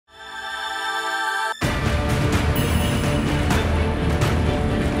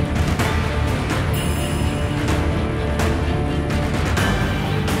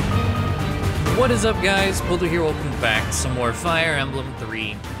What is up, guys? poledoo here, welcome back to some more Fire Emblem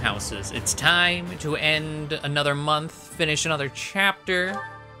 3 Houses. It's time to end another month, finish another chapter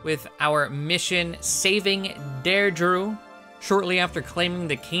with our mission saving Derdriu. Shortly after claiming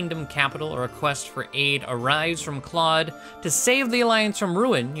the kingdom capital, a request for aid arrives from Claude. To save the Alliance from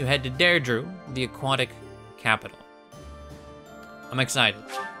ruin, you head to Derdriu, the Aquatic Capital. I'm excited.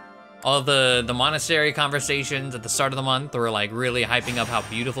 All the monastery conversations at the start of the month were like really hyping up how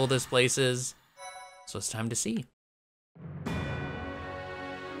beautiful this place is. So it's time to see.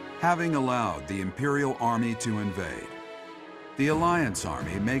 Having allowed the Imperial Army to invade, the Alliance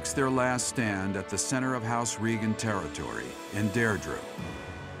Army makes their last stand at the center of House Regan territory in Derdriu.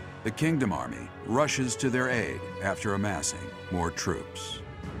 The Kingdom Army rushes to their aid after amassing more troops.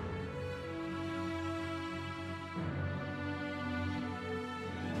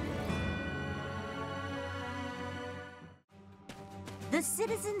 The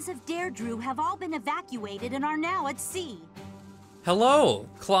citizens of Derdriu have all been evacuated and are now at sea. Hello,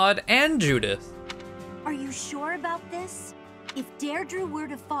 Claude and Judith. Are you sure about this? If Derdriu were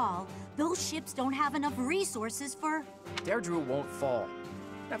to fall, those ships don't have enough resources for... Derdriu won't fall.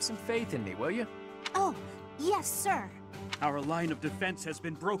 Have some faith in me, will you? Oh, yes, sir. Our line of defense has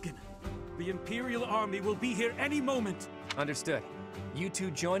been broken. The Imperial Army will be here any moment. Understood. You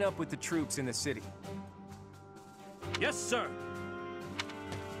two join up with the troops in the city. Yes, sir.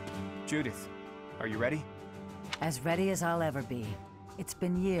 Judith, are you ready? As ready as I'll ever be. It's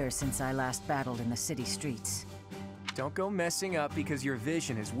been years since I last battled in the city streets. Don't go messing up because your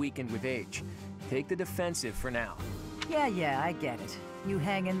vision is weakened with age. Take the defensive for now. Yeah, I get it. You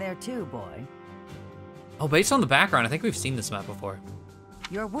hang in there too, boy. Oh, based on the background, I think we've seen this map before.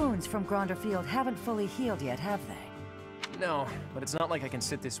 Your wounds from Gronderfield haven't fully healed yet, have they? No, but it's not like I can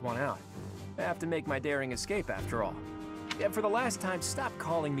sit this one out. I have to make my daring escape after all. Yeah, for the last time, stop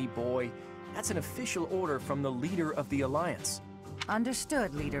calling me boy. That's an official order from the leader of the Alliance.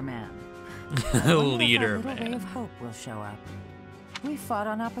 Understood, leader man. Leader a little ray man. of hope will show up. We fought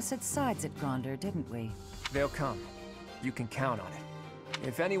on opposite sides at Gronder, didn't we? They'll come. You can count on it.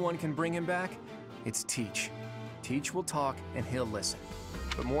 If anyone can bring him back, it's Teach. Teach will talk and he'll listen.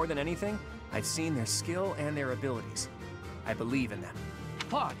 But more than anything, I've seen their skill and their abilities. I believe in them.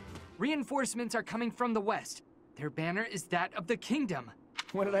 Claude, reinforcements are coming from the west. Their banner is that of the kingdom.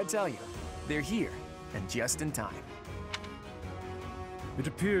 What did I tell you? They're here, and just in time. It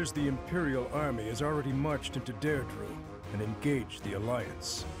appears the Imperial Army has already marched into Derdriu and engaged the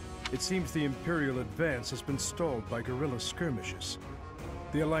Alliance. It seems the Imperial advance has been stalled by guerrilla skirmishes.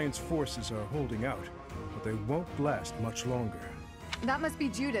 The Alliance forces are holding out, but they won't last much longer. That must be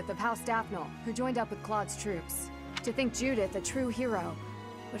Judith of House Daphne, who joined up with Claude's troops. To think Judith, a true hero,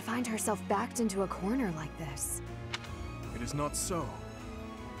 would find herself backed into a corner like this. It is not so.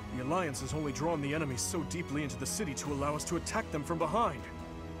 The Alliance has only drawn the enemy so deeply into the city to allow us to attack them from behind.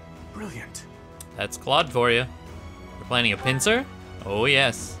 Brilliant. That's Claude for you. You're planning a pincer? Oh,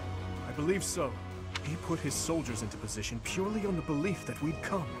 yes. I believe so. He put his soldiers into position purely on the belief that we'd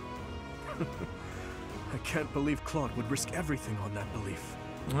come. I can't believe Claude would risk everything on that belief.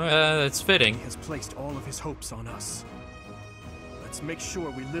 That's fitting. He has placed all of his hopes on us. Let's make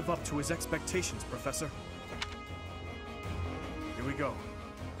sure we live up to his expectations, Professor. Here we go.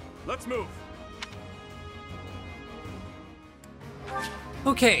 Let's move!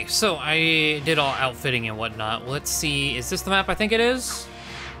 Okay, so I did all outfitting and whatnot. Let's see, is this the map I think it is?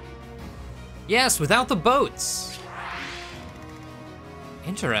 Yes, without the boats.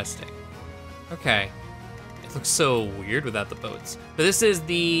 Interesting. Okay. It looks so weird without the boats. But this is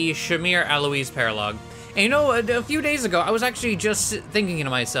the Shamir Alois paralog. And you know, a few days ago, I was actually just thinking to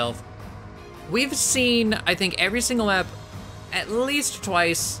myself, we've seen, I think, every single map at least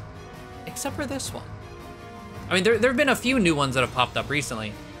twice, except for this one. I mean, there have been a few new ones that have popped up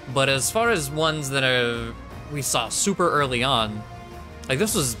recently, but as far as ones that we saw super early on, like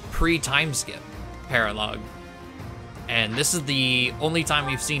this was pre-time skip paralog, and this is the only time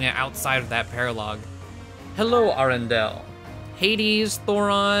we've seen it outside of that paralog. Hello, Arundel. Hades,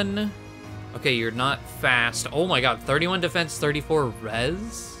 Thoron. Okay, you're not fast. Oh my god, 31 defense, 34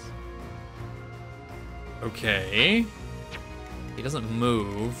 res? Okay. He doesn't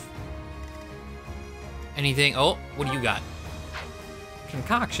move. Anything? Oh, what do you got?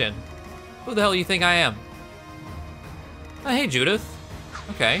 Concoction. Who the hell do you think I am? Oh, hey, Judith.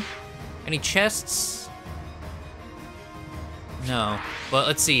 Okay. Any chests? No. But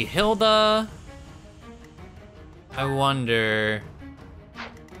let's see. Hilda. I wonder.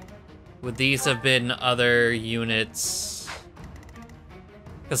 Would these have been other units?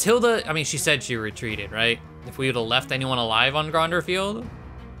 Because Hilda, I mean, she said she retreated, right? If we would have left anyone alive on Gronderfield?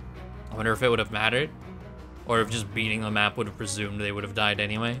 I wonder if it would have mattered, or if just beating the map would have presumed they would have died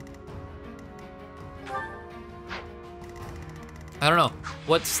anyway. I don't know.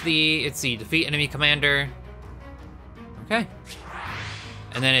 What's the, let's see, defeat enemy commander. Okay.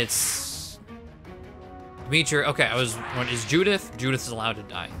 And then it's Dimitri. Okay, what is Judith? Judith is allowed to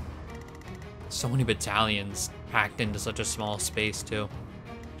die. So many battalions packed into such a small space too.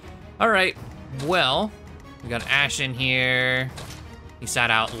 All right, well, we got Ash in here. He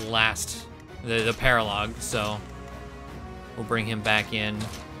sat out last, the paralog, so we'll bring him back in.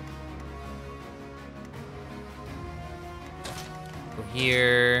 Go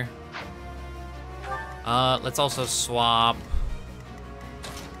here. Let's also swap.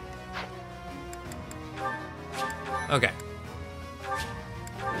 Okay.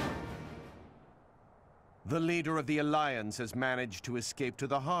 The leader of the Alliance has managed to escape to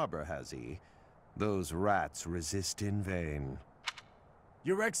the harbor, has he? Those rats resist in vain.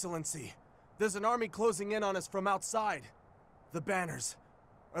 Your Excellency, there's an army closing in on us from outside. The banners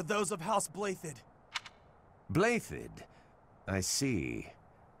are those of House Blaiddyd. Blaiddyd? I see.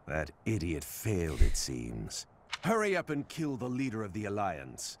 That idiot failed, it seems. Hurry up and kill the leader of the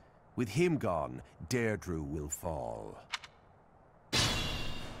Alliance. With him gone, Derdriu will fall. I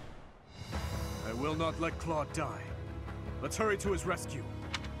will not let Claude die. Let's hurry to his rescue.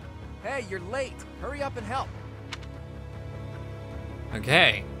 Hey, you're late. Hurry up and help.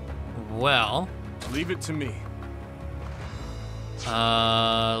 Okay. Well. Leave it to me.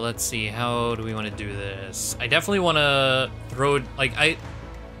 Let's see. How do we want to do this? I definitely want to throw, like,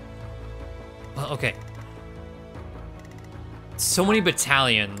 okay. So many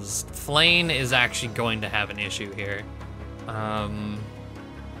battalions. Flane is actually going to have an issue here.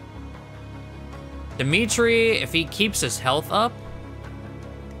 Dimitri, if he keeps his health up,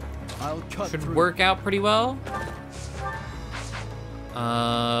 should work out pretty well.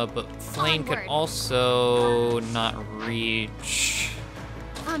 But Flane could also not reach.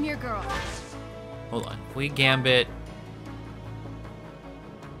 I'm your girl. Hold on. We Gambit.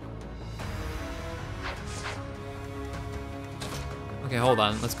 Okay, hold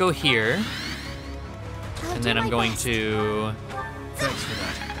on. Let's go here. And then I'm going to Thanks for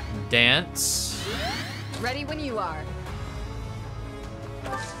that. dance. Ready when you are.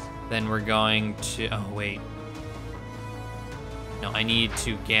 Then we're going to, oh wait. No, I need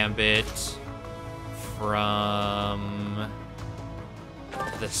to Gambit from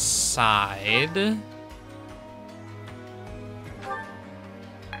the side.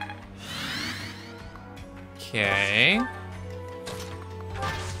 Okay.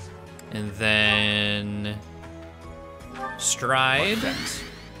 And then stride.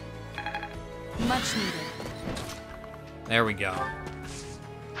 Much needed. There we go.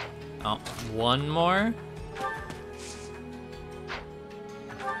 Oh, one more.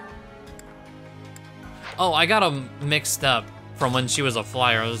 Oh, I got them mixed up from when she was a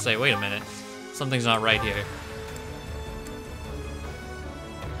flyer. I was gonna say, wait a minute. Something's not right here.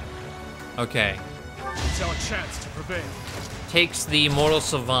 Okay. It's our chance to prevail. Takes the Mortal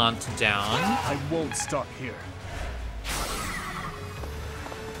Savant down. I won't stop here.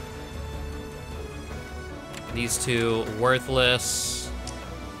 These two worthless.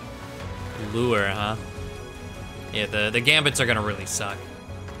 Lure, huh? Yeah, the Gambits are gonna really suck.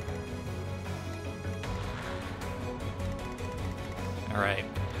 Alright.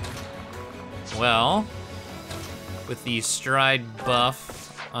 Well, with the stride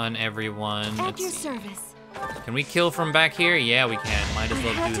buff on everyone, At let's your see. service. Can we kill from back here? Yeah, we can. Might as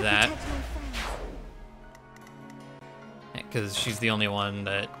well do that. Because she's the only one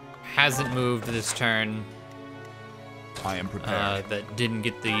that hasn't moved this turn. I am prepared. That didn't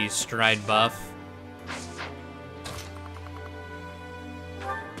get the stride buff.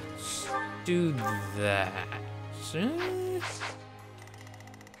 Let's do that.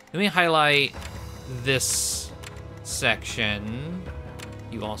 Let me highlight this section.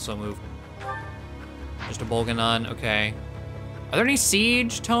 You also move. Just a Bolganon, okay. Are there any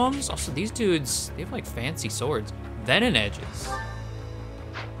siege tomes? Also, these dudes, they have like fancy swords. Venom edges.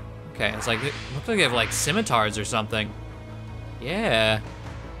 Okay, it's like, it looks like they have like scimitars or something. Yeah.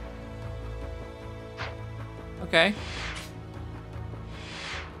 Okay.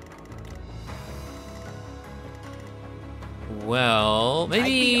 Well,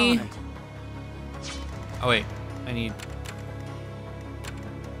 maybe. Oh wait, I need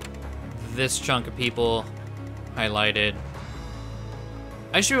this chunk of people highlighted.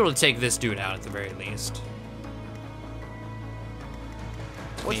 I should be able to take this dude out at the very least.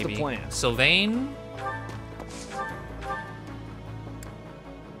 What's Maybe. the plan? Sylvain?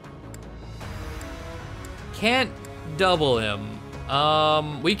 Can't double him.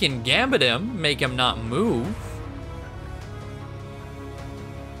 We can gambit him, make him not move.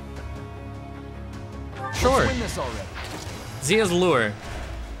 Sure. Let's win this already. Zia's lure.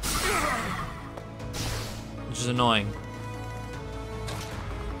 Which is annoying.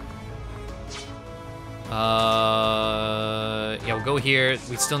 Yeah, we'll go here.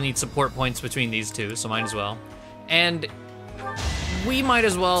 We still need support points between these two, so might as well. And we might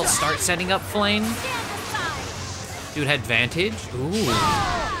as well start setting up Flame. Dude had advantage. Ooh,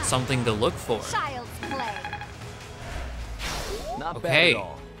 something to look for. Child's play. Not bad Okay, at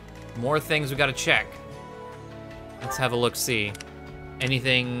all. more things we gotta check. Let's have a look-see.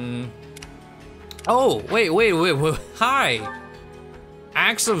 Anything? Oh, wait. Hi.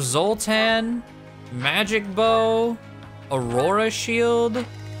 Axe of Zoltan, Magic Bow, Aurora Shield.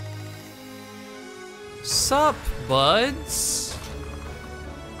 Sup, buds?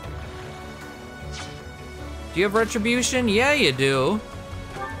 Do you have Retribution? Yeah, you do.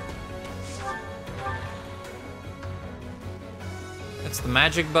 That's the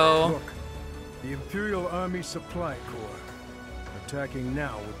Magic Bow. Look, the Imperial Army Supply Corps. Attacking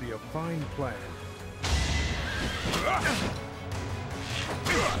now would be a fine plan.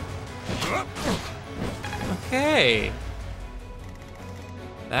 Okay.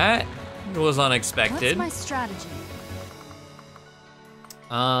 That was unexpected. What's my strategy?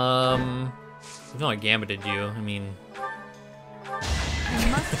 Even though I gambited you, I mean. You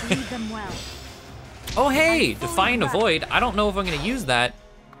must lead them well. Oh hey, Defiant Avoid. I don't know if I'm gonna use that.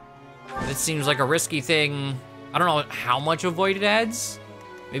 This seems like a risky thing. I don't know how much Avoid it adds.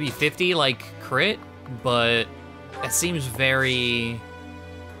 Maybe 50, like crit, but that seems very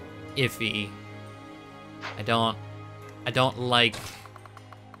iffy. I don't like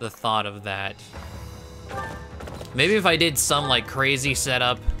the thought of that. Maybe if I did some like crazy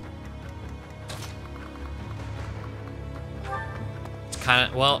setup. It's kind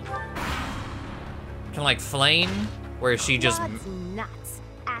of, well, kind of like Flame, where she just... Claude's nuts.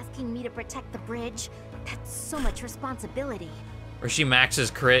 Asking me to protect the bridge. That's so much responsibility. Or she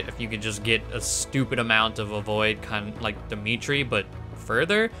maxes crit if you could just get a stupid amount of avoid, kind of like Dimitri, but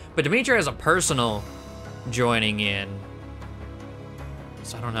further. But Dimitri has a personal joining in.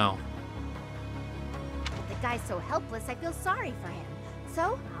 So I don't know. The guy's so helpless, I feel sorry for him.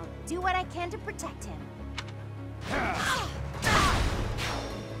 So, I'll do what I can to protect him.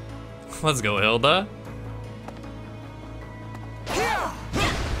 Let's go, Hilda.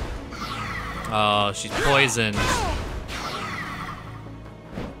 Oh, she's poisoned.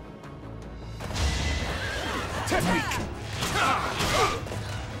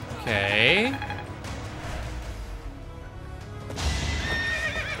 Okay.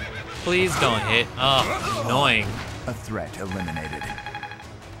 Please don't hit. Oh, annoying. A threat eliminated.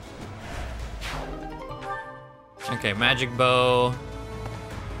 Okay, Magic Bow.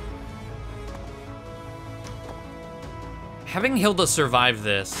 Having Hilda survive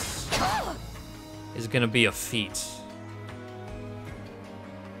this is gonna be a feat.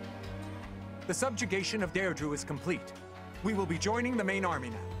 The subjugation of Derdriu is complete. We will be joining the main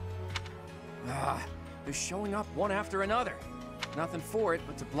army now. They're showing up one after another. Nothing for it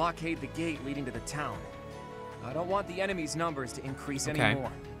but to blockade the gate leading to the town. I don't want the enemy's numbers to increase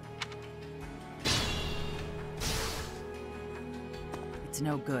anymore. It's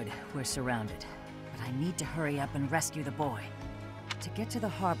no good. We're surrounded. But I need to hurry up and rescue the boy. To get to the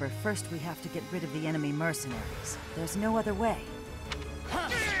harbor, first we have to get rid of the enemy mercenaries. There's no other way.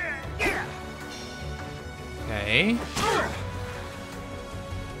 Okay.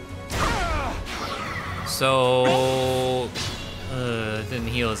 So, didn't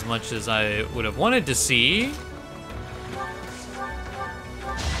heal as much as I would have wanted to see.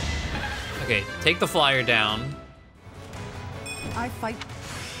 Okay, take the flyer down. I fight.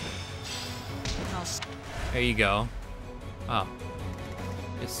 There you go. Oh,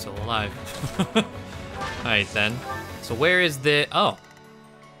 it's still alive. All right then. So where is the? Oh,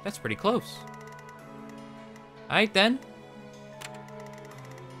 that's pretty close. All right then.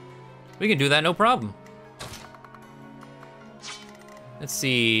 We can do that, no problem. Let's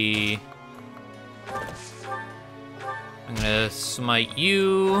see. I'm gonna smite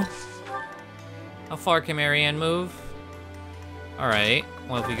you. How far can Marianne move? All right.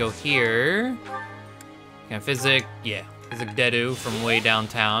 Well, if we go here, can Physic? Yeah, Physic Dedu from way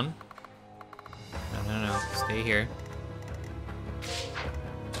downtown. No. Stay here.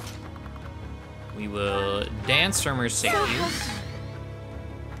 We will dance for Mercedes.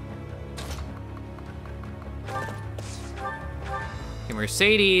 Okay,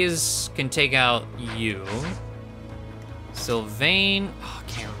 Mercedes can take out you. Sylvain, oh,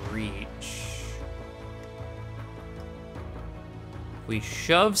 can't reach. We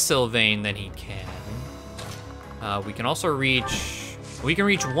shove Sylvain, then he can. We can also reach... We can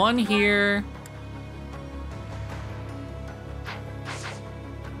reach one here.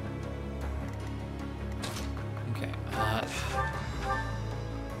 Okay.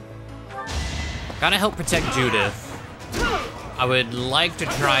 Gotta help protect Judith. I would like to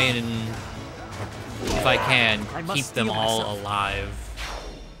try and, if I can, keep them all alive.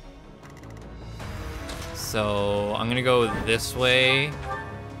 So I'm gonna go this way.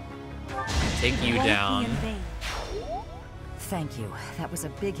 Take you down. Thank you. That was a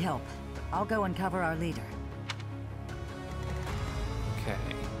big help. I'll go and cover our leader. Okay.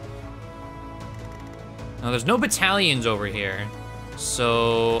 Now there's no battalions over here.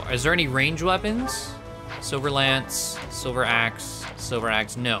 So is there any range weapons? Silver Lance, Silver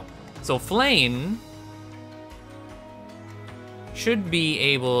Axe, no. So Flame should be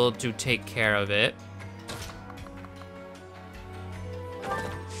able to take care of it.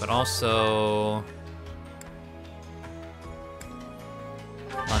 But also...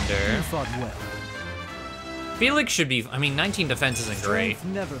 Thunder. You fought well. Felix should be, I mean, 19 defense isn't great.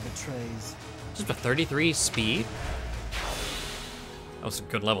 Strength never betrays. Just a 33 speed. That was a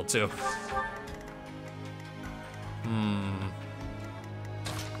good level too.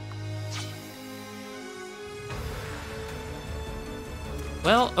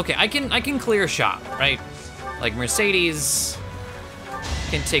 Well, okay, I can clear shot, right? Like Mercedes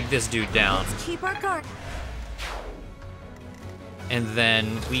can take this dude down. Let's keep our guard. And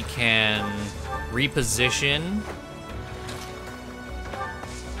then we can reposition.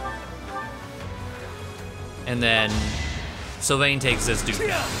 And then Sylvain takes this dude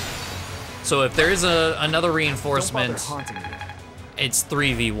down. So if there is another reinforcement, it's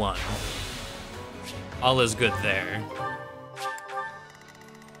 3v1. All is good there.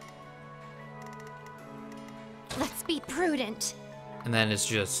 Let's be prudent. And then it's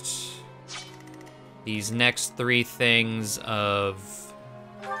just these next three things of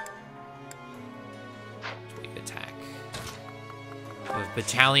wave attack. Of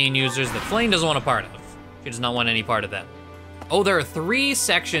battalion users that Flame doesn't want a part of. She does not want any part of that. Oh, there are 3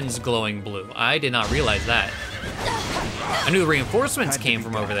 sections glowing blue. I did not realize that. I knew the reinforcements came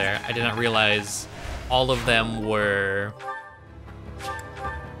from over there. I did not realize all of them were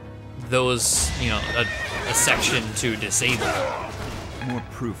those, you know, a section to disable. More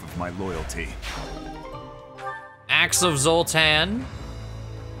proof of my loyalty. Axe of Zoltan.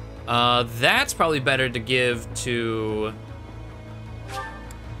 That's probably better to give to...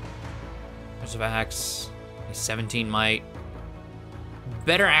 There's an axe, 17 might.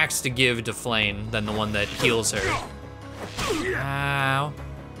 Better axe to give to Flame than the one that heals her. Ow.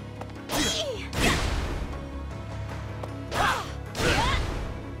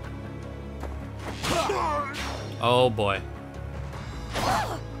 Oh boy.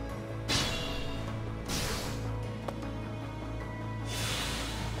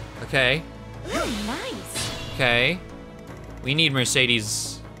 Okay. Ooh, nice. Okay. We need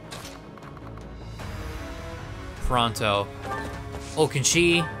Mercedes pronto. Oh, can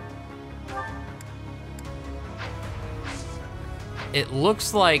she? It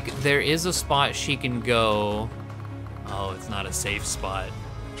looks like there is a spot she can go. Oh, it's not a safe spot.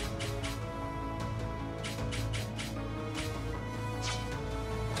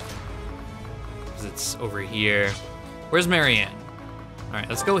 Because it's over here. Where's Marianne? All right,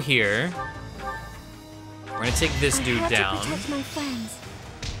 let's go here. We're gonna take this dude down. To protect my friends.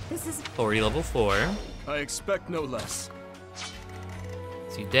 This is Authority level 4. I expect no less.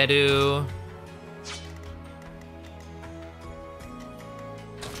 See Dedu.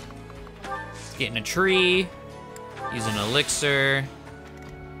 Let's get in a tree. Use an elixir.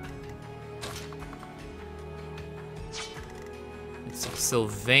 Let's see,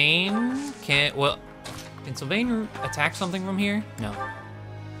 Sylvain can't, well, can Sylvain attack something from here? No.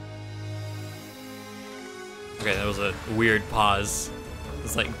 Okay, that was a weird pause.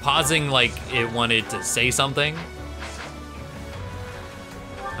 It's like pausing like it wanted to say something.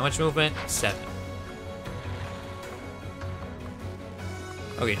 How much movement? 7.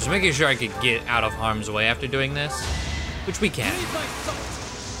 Okay, just making sure I could get out of harm's way after doing this, which we can.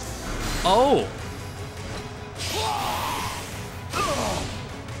 Oh!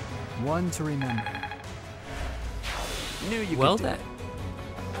 One to remember. Knew you Well could do then.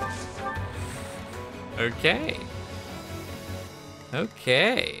 it. Okay.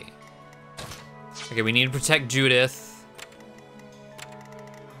 Okay. Okay, we need to protect Judith.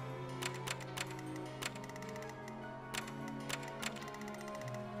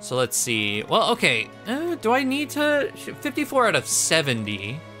 So let's see. Well, okay. Do I need to? 54 out of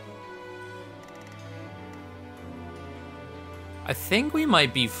 70. I think we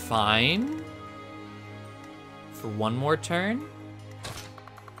might be fine for one more turn.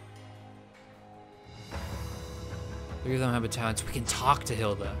 3 of them have battalions. We can talk to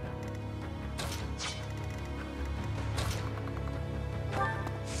Hilda.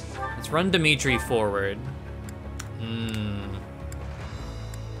 Let's run Dimitri forward.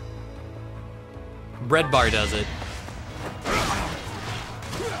 Bread Bar does it.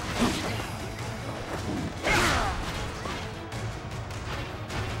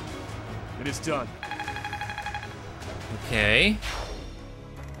 It is done. Okay.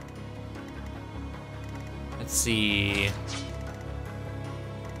 Let's see.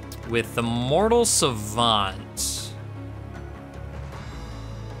 With the Mortal Savant.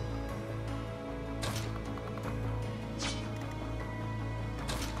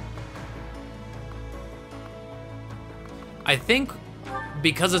 I think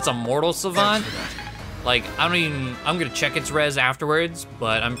because it's a Mortal Savant, like, I'm gonna check its res afterwards,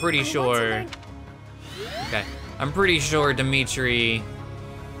 but I'm pretty sure. Okay, I'm pretty sure Dimitri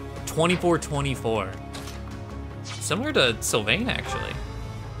 24-24. Similar to Sylvain, actually.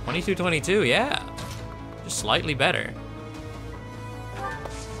 22-22, yeah. Just slightly better.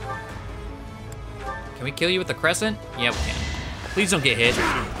 Can we kill you with the Crescent? Yeah, we can. Please don't get hit.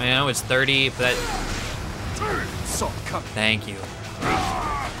 I know it's 30, but that... Thank you.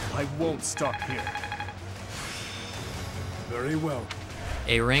 I won't stop here. Very well.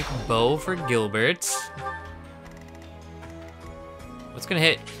 A rank bow for Gilbert. What's gonna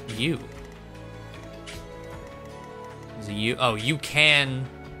hit you? Is it you? Oh, you can.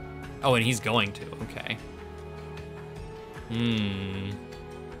 Oh, and he's going to. Okay.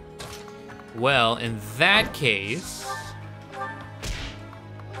 Well, in that case,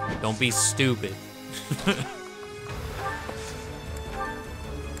 don't be stupid.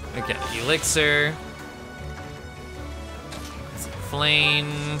 Okay, Elixir.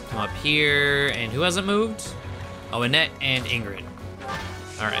 Flame, come up here, and who hasn't moved? Oh, Annette and Ingrid.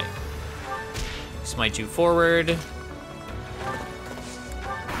 All right. Smite you forward.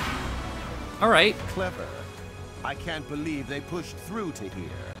 All right. Clever. I can't believe they pushed through to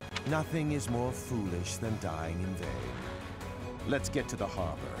here. Nothing is more foolish than dying in vain. Let's get to the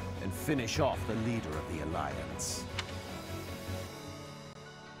harbor and finish off the leader of the Alliance.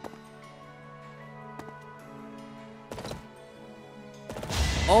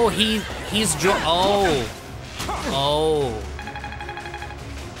 Oh, he's oh.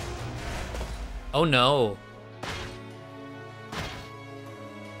 Oh no.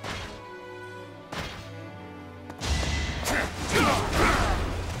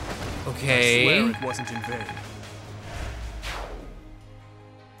 Okay. I swear it wasn't in vain.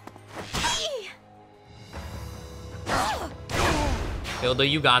 Hilda,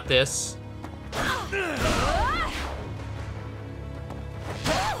 you got this.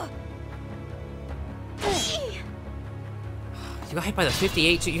 You got hit by the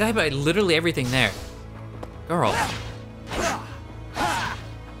 58, you got hit by literally everything there. Girl.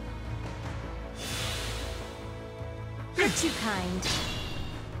 You're too kind.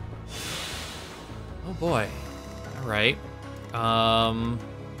 Oh boy. All right.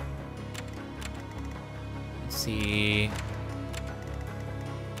 Let's see.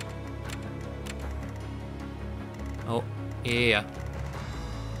 Oh, yeah.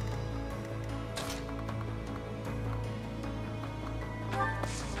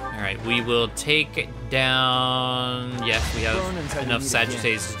 All right, we will take down. Yes, we have enough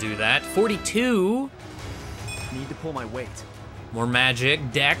Sagittarius to do that. 42. Need to pull my weight. More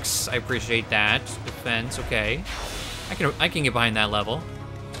magic, Dex. I appreciate that. Defense, okay. I can get behind that level.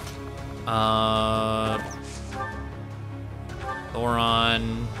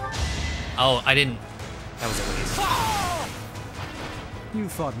 Thoron. Oh, I didn't. That was a waste. You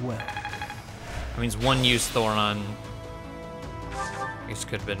fought well. That means one use Thoron. This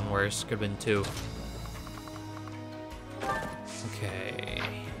could have been worse. Could have been 2. Okay.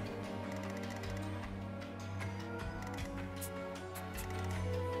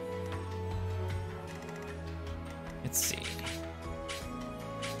 Let's see.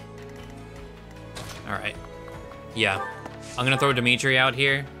 All right. Yeah. I'm gonna throw Dimitri out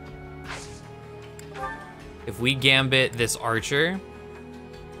here. If we gambit this archer,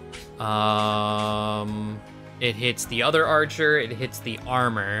 it hits the other archer, it hits the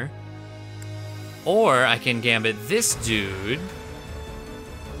armor. Or I can gambit this dude.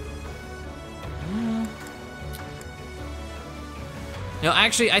 No,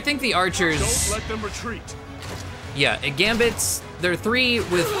 actually, I think the archers... Don't let them retreat. Yeah, it gambits... There are 3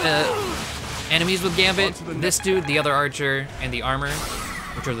 with enemies with gambit. This dude, the other archer, and the armor,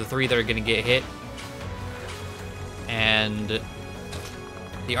 which are the 3 that are gonna get hit. And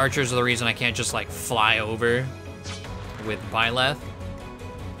The archers are the reason I can't just like fly over with Byleth.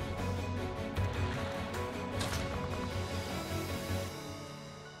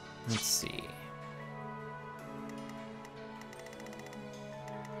 Let's see.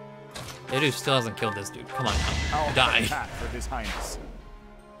 Edu still hasn't killed this dude. Come on now. Die. For His Highness.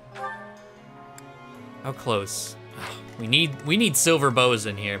 How close? We need silver bows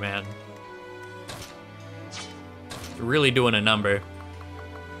in here, man. It's really doing a number.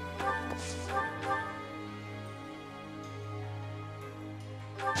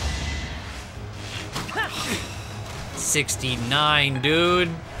 $69, dude.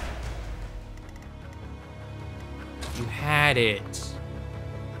 You had it.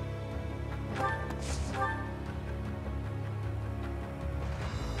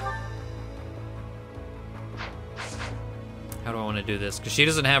 How do I want to do this? Because she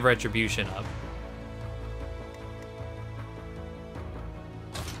doesn't have retribution up.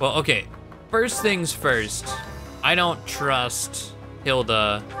 Well, okay. First things first. I don't trust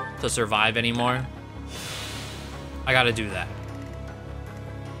Hilda to survive anymore. I gotta do that.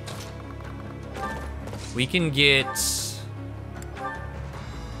 We can get...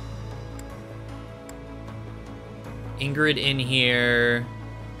 Ingrid in here.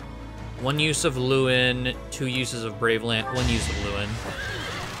 1 use of Lewin, 2 uses of Brave Land, 1 use of Lewin.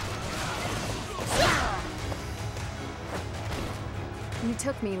 You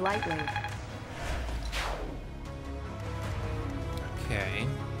took me lightly. Okay.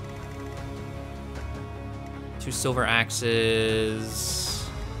 2 silver axes.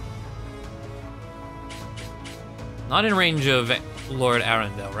 Not in range of Lord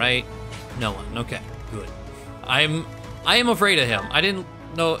Arundel, right? No one. Okay, good. I am afraid of him. I didn't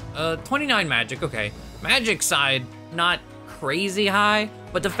know. 29 magic. Okay, magic side not crazy high,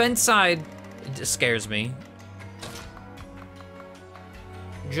 but defense side it just scares me.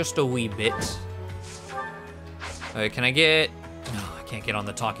 Just a wee bit. Okay, can I get? No, I can't get on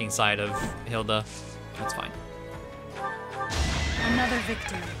the talking side of Hilda. That's fine. Another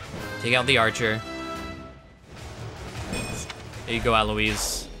victory. Take out the archer. There you go,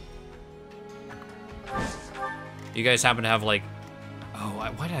 Eloise. You guys happen to have like... Oh,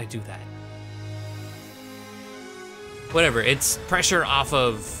 why did I do that? Whatever, it's pressure off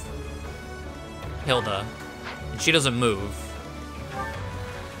of Hilda. And she doesn't move.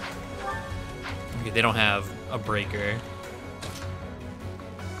 Okay, they don't have a breaker.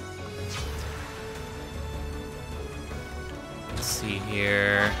 Let's see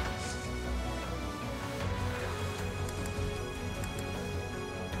here.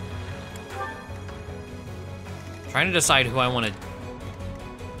 Trying to decide who I want to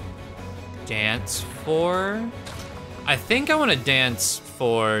dance for. I think I want to dance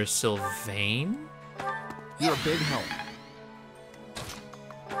for Sylvain. You're a big help.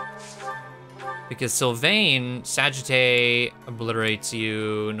 Because Sylvain, Sagittae obliterates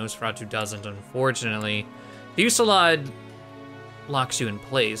you, Nosferatu doesn't, unfortunately. Fusillade locks you in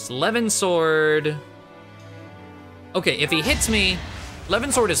place. Levin Sword. Okay, if he hits me,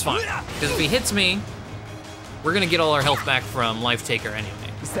 Levin Sword is fine. Because if he hits me, we're gonna get all our health back from Life Taker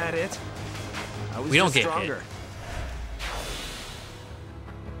anyway. Is that it? We don't get hit.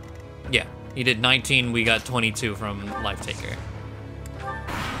 Yeah, he did 19, we got 22 from Life Taker.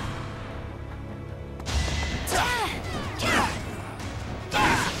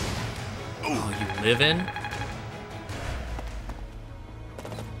 Oh, you live in?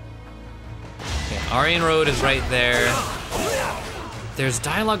 Okay, Aryan Road is right there. There's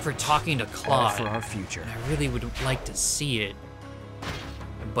dialogue for talking to Claude. For our future. And I really would like to see it.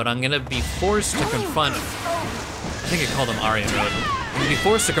 But I'm gonna be forced to confront... I think I called him Aryan Road. I'm gonna be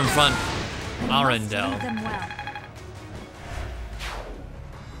forced to confront Arundel.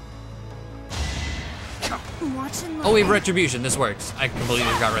 Oh, we have Retribution. This works. I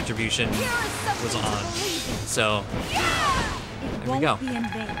completely forgot Retribution was on. So, there we go.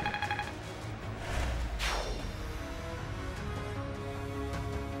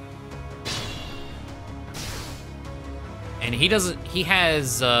 And he doesn't, he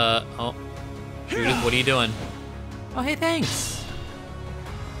has, oh, Judith, what are you doing? Oh, hey, thanks.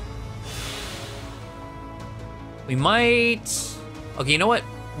 We might, okay, you know what?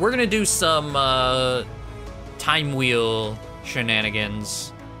 We're gonna do some, time wheel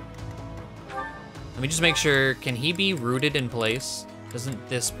shenanigans. Let me just make sure, can he be rooted in place? Doesn't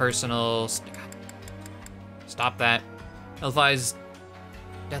this personal, stop that. Nullifies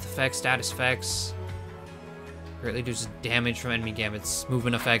death effects, status effects. Greatly reduces damage from enemy gambits.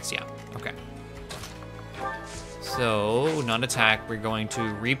 Movement effects, yeah, okay. So, non-attack, we're going to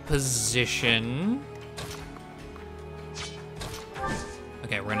reposition.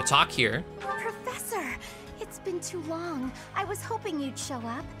 Okay, we're gonna talk here. Professor, it's been too long. I was hoping you'd show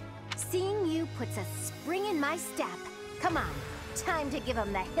up. Seeing you puts a spring in my step. Come on, time to give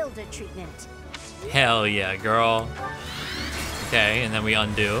him the Hilda treatment. Hell yeah, girl. Okay, and then we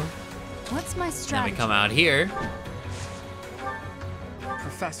undo. What's my Then strategy? we come out here.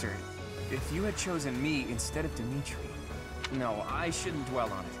 Professor, if you had chosen me instead of Dimitri... No, I shouldn't dwell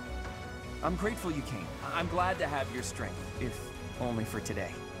on it. I'm grateful you came. I'm glad to have your strength, if only for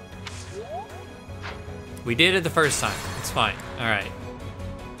today. We did it the first time. It's fine. All right.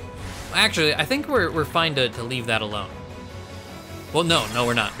 Actually, I think we're fine to leave that alone. Well, no,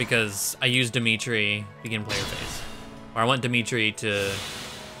 we're not, because I used Dimitri begin player phase. Or I want Dimitri to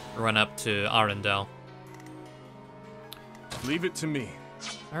run up to Arundel. Leave it to me.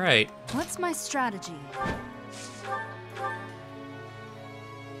 All right. What's my strategy?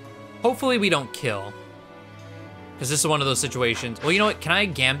 Hopefully we don't kill. Because this is one of those situations. Well, you know what? Can I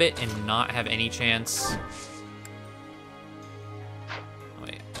gambit and not have any chance? Oh,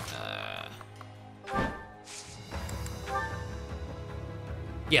 wait.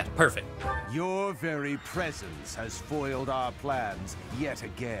 Yeah, perfect. Your very presence has foiled our plans yet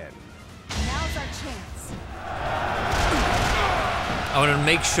again. Now's our chance. I want to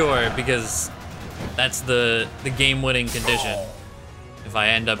make sure, because that's the game-winning condition. If I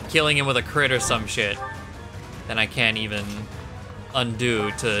end up killing him with a crit or some shit, then I can't even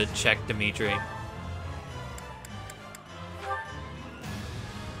undo to check Dimitri.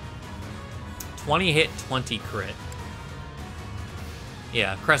 $20 hit, 20 crit.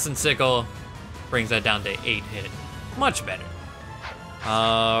 Yeah, Crescent Sickle brings that down to 8 hit. Much better.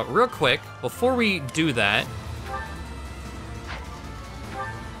 Real quick, before we do that,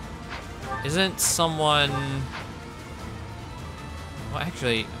 isn't someone... Well,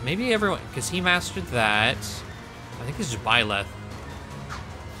 actually, maybe everyone, because he mastered that. I think this is Byleth.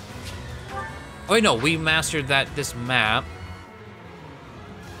 Oh wait, no, we mastered this map.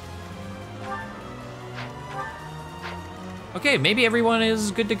 Okay, maybe everyone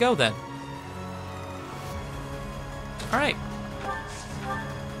is good to go then. All right.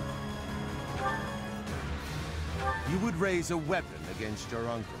 You would raise a weapon against your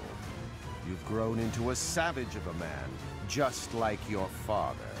uncle. You've grown into a savage of a man, just like your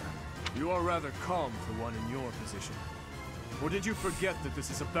father. You are rather calm for one in your position. Or did you forget that this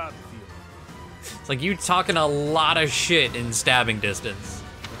is a battlefield? It's like you talking a lot of shit in stabbing distance.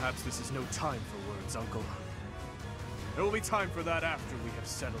 Perhaps this is no time for words, Uncle. There will be time for that after we have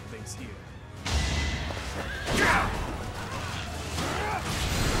settled things here.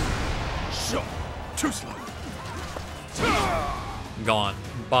 Sure. Too slow. Gone.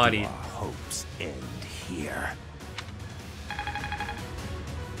 Bodied. Our hopes end here.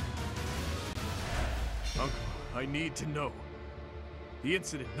 Uncle, I need to know. The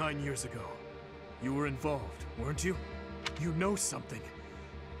incident 9 years ago. You were involved, weren't you? You know something.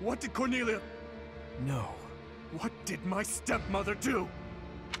 What did Cornelia... No. What did my stepmother do?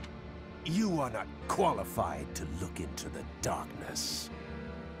 You are not qualified to look into the darkness.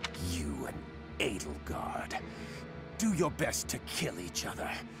 You and Edelgard. Do your best to kill each other.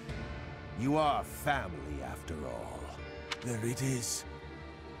 You are family after all. There it is.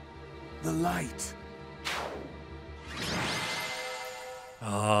 The light.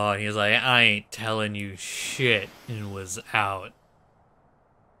 Oh, he's like, I ain't telling you shit, and was out.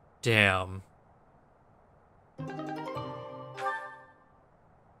 Damn.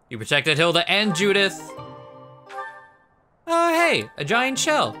 You protected Hilda and Judith. Oh, hey, a giant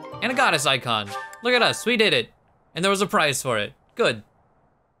shell and a goddess icon. Look at us, we did it. And there was a prize for it. Good.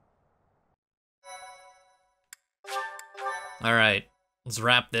 All right, let's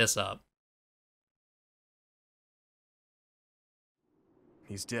wrap this up.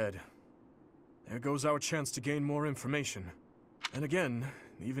 He's dead. There goes our chance to gain more information. And again,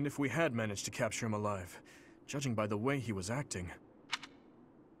 even if we had managed to capture him alive, judging by the way he was acting.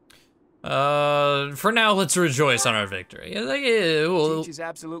 For now, let's rejoice on our victory. Teach is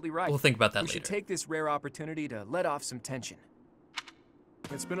absolutely right. We'll think about that we later. We should take this rare opportunity to let off some tension.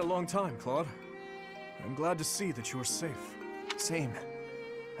 It's been a long time, Claude. I'm glad to see that you are safe. Same.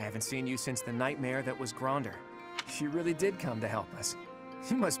 I haven't seen you since the nightmare that was Gronder. You really did come to help us.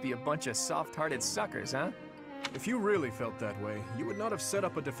 You must be a bunch of soft-hearted suckers, huh? If you really felt that way, you would not have set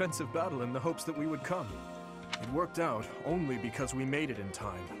up a defensive battle in the hopes that we would come. It worked out only because we made it in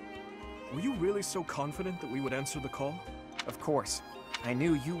time. Were you really so confident that we would answer the call? Of course. I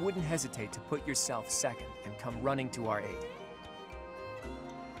knew you wouldn't hesitate to put yourself second and come running to our aid.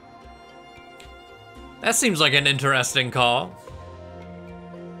 That seems like an interesting call.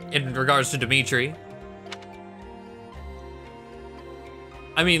 In regards to Dimitri.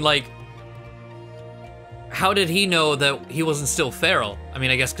 I mean, like, how did he know that he wasn't still feral? I mean,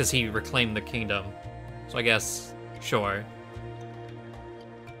 I guess because he reclaimed the kingdom. So I guess, sure.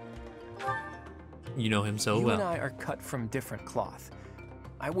 You know him so well. You and I are cut from different cloth.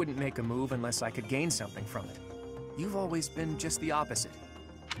 I wouldn't make a move unless I could gain something from it. You've always been just the opposite.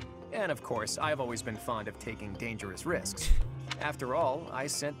 And of course, I've always been fond of taking dangerous risks. After all, I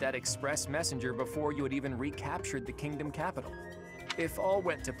sent that express messenger before you had even recaptured the kingdom capital. If all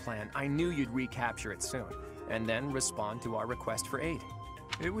went to plan, I knew you'd recapture it soon, and then respond to our request for aid.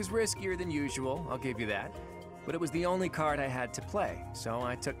 It was riskier than usual, I'll give you that, but it was the only card I had to play, so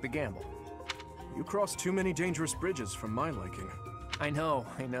I took the gamble. You crossed too many dangerous bridges for my liking. I know.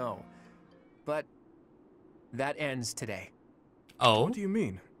 But that ends today. Oh? What do you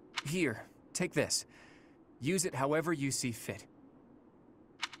mean? Here, take this. Use it however you see fit.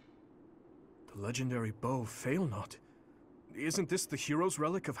 The legendary bow Failnaught. Isn't this the hero's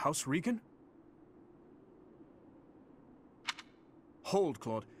relic of House Regan? Hold,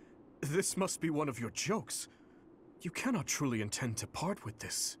 Claude. This must be one of your jokes. You cannot truly intend to part with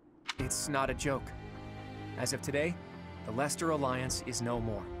this. It's not a joke. As of today, the Leicester Alliance is no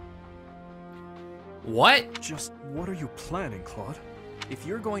more. What? Just what are you planning, Claude? If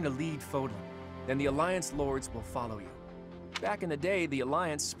you're going to lead Fódlan, then the Alliance Lords will follow you. Back in the day, the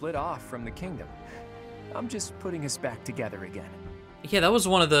Alliance split off from the kingdom. I'm just putting us back together again. Yeah, that was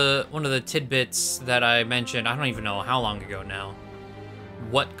one of the tidbits that I mentioned. I don't even know how long ago now.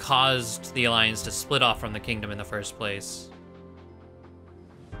 What caused the Alliance to split off from the kingdom in the first place?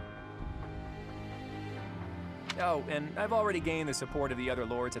 Oh, and I've already gained the support of the other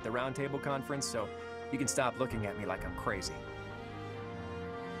lords at the Roundtable Conference, so you can stop looking at me like I'm crazy.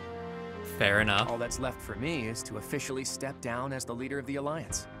 Fair enough. All that's left for me is to officially step down as the leader of the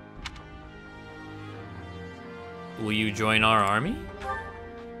Alliance. Will you join our army?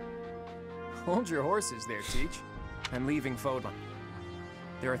 Hold your horses there, Teach. I'm leaving Fódlan.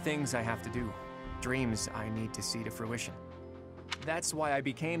 There are things I have to do, dreams I need to see to fruition. That's why I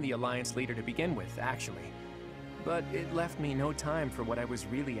became the Alliance leader to begin with, actually. But it left me no time for what I was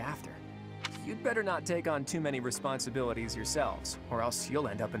really after. You'd better not take on too many responsibilities yourselves, or else you'll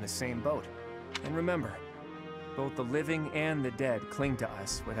end up in the same boat. And remember, both the living and the dead cling to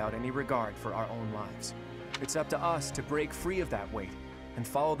us without any regard for our own lives. It's up to us to break free of that weight and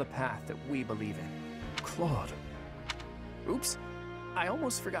follow the path that we believe in. Claude. Oops, I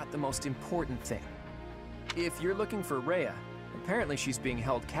almost forgot the most important thing. If you're looking for Rhea, apparently she's being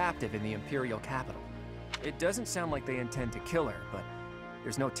held captive in the Imperial capital. It doesn't sound like they intend to kill her, but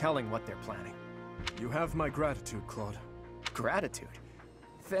there's no telling what they're planning. You have my gratitude, Claude. Gratitude?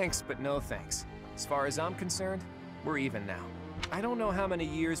 Thanks, but no thanks. As far as I'm concerned, we're even now. I don't know how many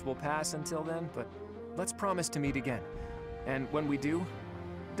years will pass until then, but let's promise to meet again. And when we do,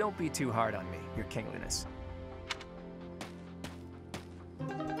 don't be too hard on me, your kingliness.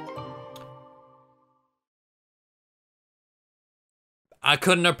 I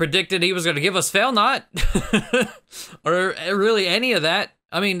couldn't have predicted he was going to give us Failnaught. Or really any of that.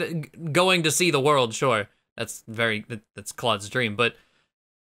 I mean, going to see the world, sure. That's Claude's dream, but...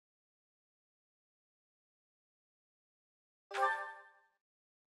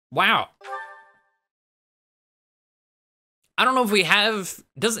 Wow. I don't know if we have...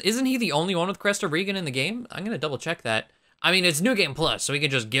 Isn't he the only one with Crest of Regan in the game? I'm going to double check that. I mean, it's New Game Plus, so we can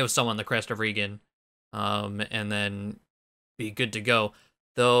just give someone the Crest of Regan. And then... be good to go.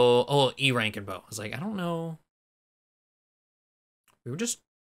 Though, oh, E-rank and bow. I was like, I don't know. We were just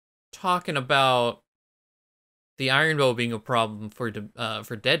talking about the iron bow being a problem for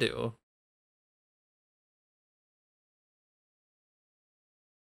Derdriu.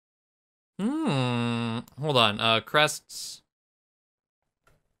 Hold on. Crests.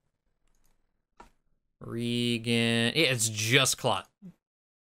 Regan. Yeah, it's just Claude.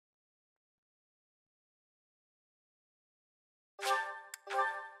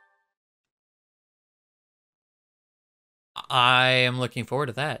 I am looking forward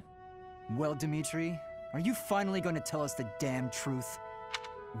to that. Well, Dimitri, are you finally going to tell us the damn truth?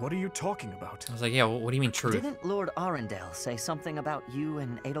 What are you talking about? I was like, yeah, what do you mean truth? Didn't Lord Arundel say something about you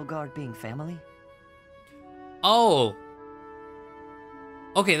and Edelgard being family? Oh.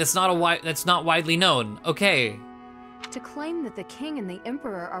 Okay, that's not widely known. Okay. To claim that the king and the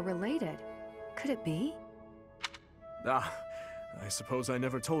emperor are related, could it be? Ah, I suppose I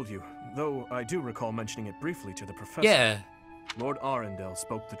never told you, though I do recall mentioning it briefly to the professor. Yeah. Lord Arundel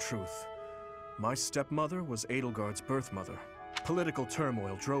spoke the truth. My stepmother was Edelgard's birth mother. Political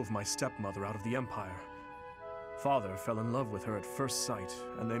turmoil drove my stepmother out of the Empire. Father fell in love with her at first sight,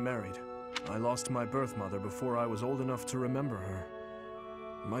 and they married. I lost my birth mother before I was old enough to remember her.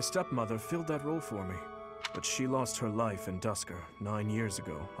 My stepmother filled that role for me, but she lost her life in Dusker 9 years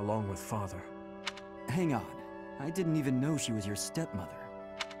ago, along with father. Hang on. I didn't even know she was your stepmother.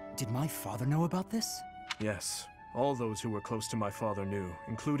 Did my father know about this? Yes, all those who were close to my father knew,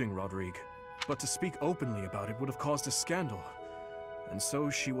 including Rodrigue. But to speak openly about it would have caused a scandal. And so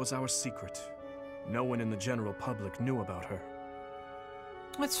she was our secret. No one in the general public knew about her.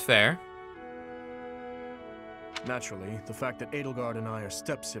 That's fair. Naturally, the fact that Edelgard and I are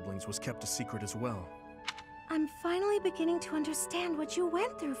step-siblings was kept a secret as well. I'm finally beginning to understand what you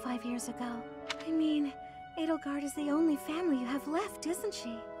went through 5 years ago. I mean, Edelgard is the only family you have left, isn't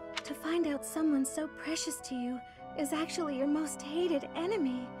she? To find out someone so precious to you is actually your most hated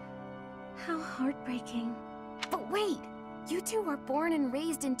enemy. How heartbreaking. But wait! You two were born and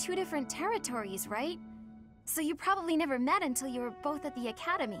raised in 2 different territories, right? So you probably never met until you were both at the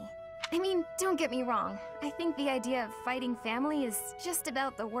academy. I mean, don't get me wrong. I think the idea of fighting family is just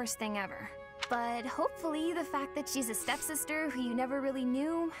about the worst thing ever. But hopefully the fact that she's a stepsister who you never really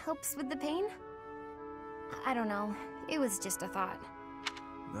knew helps with the pain? I don't know. It was just a thought.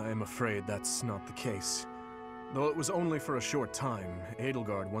 I am afraid that's not the case. Though it was only for a short time,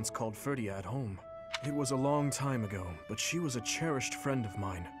 Edelgard once called Ferdiad home. It was a long time ago, but she was a cherished friend of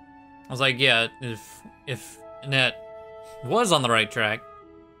mine. I was like, yeah, if Annette was on the right track,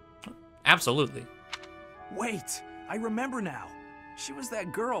 absolutely. Wait, I remember now. She was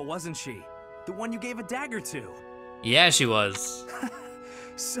that girl, wasn't she? The one you gave a dagger to. Yeah, she was.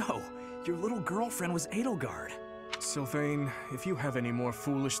 So, your little girlfriend was Edelgard. Sylvain, if you have any more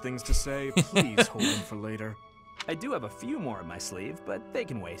foolish things to say, please hold them for later. I do have a few more in my sleeve, but they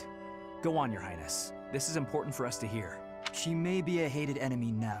can wait. Go on, Your Highness. This is important for us to hear. She may be a hated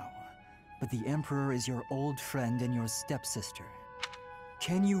enemy now, but the Emperor is your old friend and your stepsister.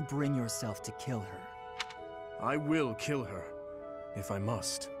 Can you bring yourself to kill her? I will kill her, if I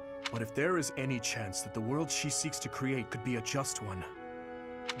must. But if there is any chance that the world she seeks to create could be a just one,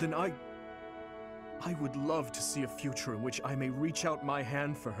 then I would love to see a future in which I may reach out my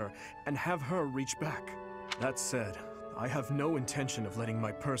hand for her and have her reach back. That said, I have no intention of letting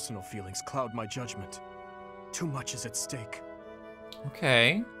my personal feelings cloud my judgment. Too much is at stake.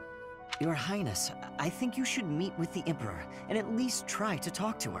 Okay. Your Highness, I think you should meet with the Emperor and at least try to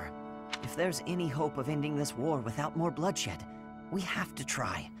talk to her. If there's any hope of ending this war without more bloodshed, we have to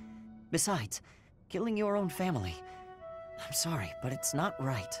try. Besides, killing your own family, I'm sorry, but it's not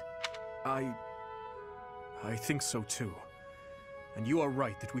right. I think so too. And you are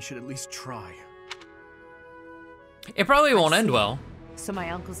right that we should at least try. It probably won't end well. So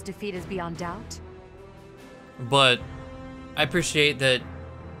my uncle's defeat is beyond doubt? But I appreciate that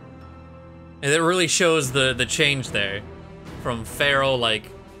it really shows the change there. From Pharaoh, like,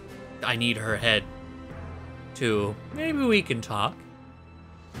 I need her head, to maybe we can talk.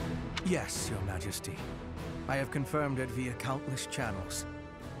 Yes, Your Majesty. I have confirmed it via countless channels.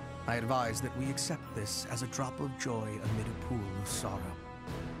 I advise that we accept this as a drop of joy amid a pool of sorrow.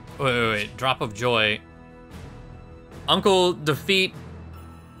 Wait. Drop of joy. Uncle defeat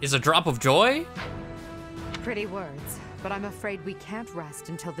is a drop of joy? Pretty words, but I'm afraid we can't rest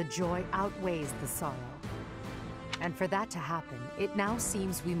until the joy outweighs the sorrow. And for that to happen, it now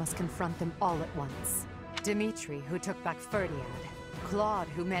seems we must confront them all at once. Dimitri, who took back Ferdiad, Claude,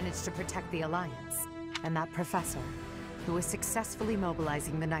 who managed to protect the Alliance, and that professor, who is successfully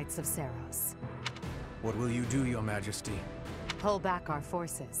mobilizing the Knights of Seiros. What will you do, Your Majesty? Pull back our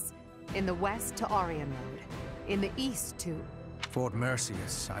forces. In the west to Arian Road. In the east to... Fort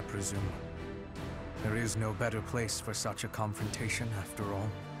Mercius, I presume. There is no better place for such a confrontation, after all.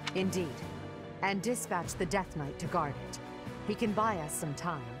 Indeed. And dispatch the Death Knight to guard it. He can buy us some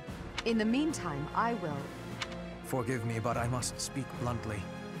time. In the meantime, I will... Forgive me, but I must speak bluntly.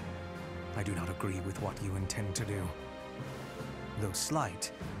 I do not agree with what you intend to do. Though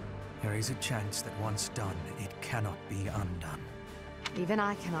slight, there is a chance that once done, it cannot be undone. Even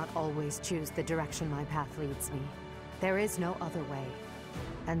I cannot always choose the direction my path leads me. There is no other way.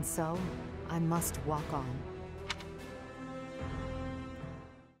 And so, I must walk on.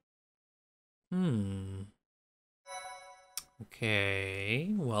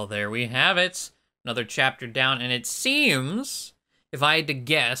 Okay, well, there we have it. Another chapter down, and it seems, if I had to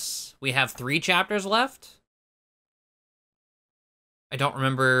guess, we have 3 chapters left? I don't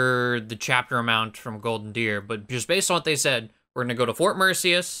remember the chapter amount from Golden Deer, but just based on what they said, we're gonna go to Fort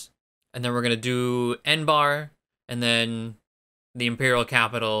Mercius, and then we're gonna do Enbar, and then the Imperial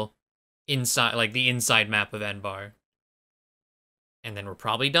Capital inside, like the inside map of Enbar. And then we're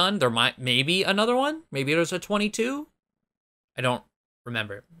probably done. There might, maybe another one? Maybe there's a 22? I don't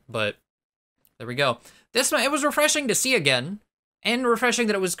remember, but there we go. This one, it was refreshing to see again. And refreshing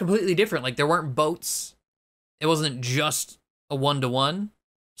that it was completely different. Like, there weren't boats. It wasn't just a one-to-one.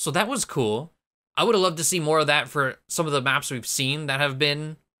 So that was cool. I would have loved to see more of that for some of the maps we've seen that have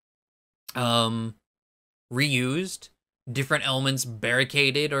been reused. Different elements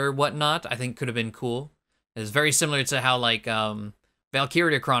barricaded or whatnot, I think could have been cool. It's very similar to how, like,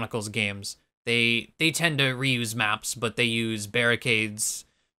 Valkyria Chronicles games. They tend to reuse maps, but they use barricades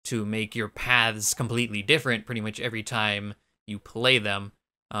to make your paths completely different pretty much every time you play them.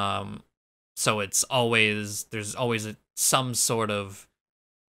 So there's always some sort of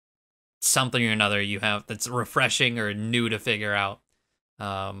something or another you have that's refreshing or new to figure out.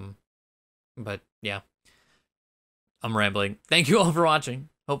 But yeah, I'm rambling. Thank you all for watching.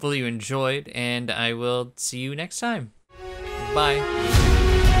 Hopefully you enjoyed, and I will see you next time. Bye.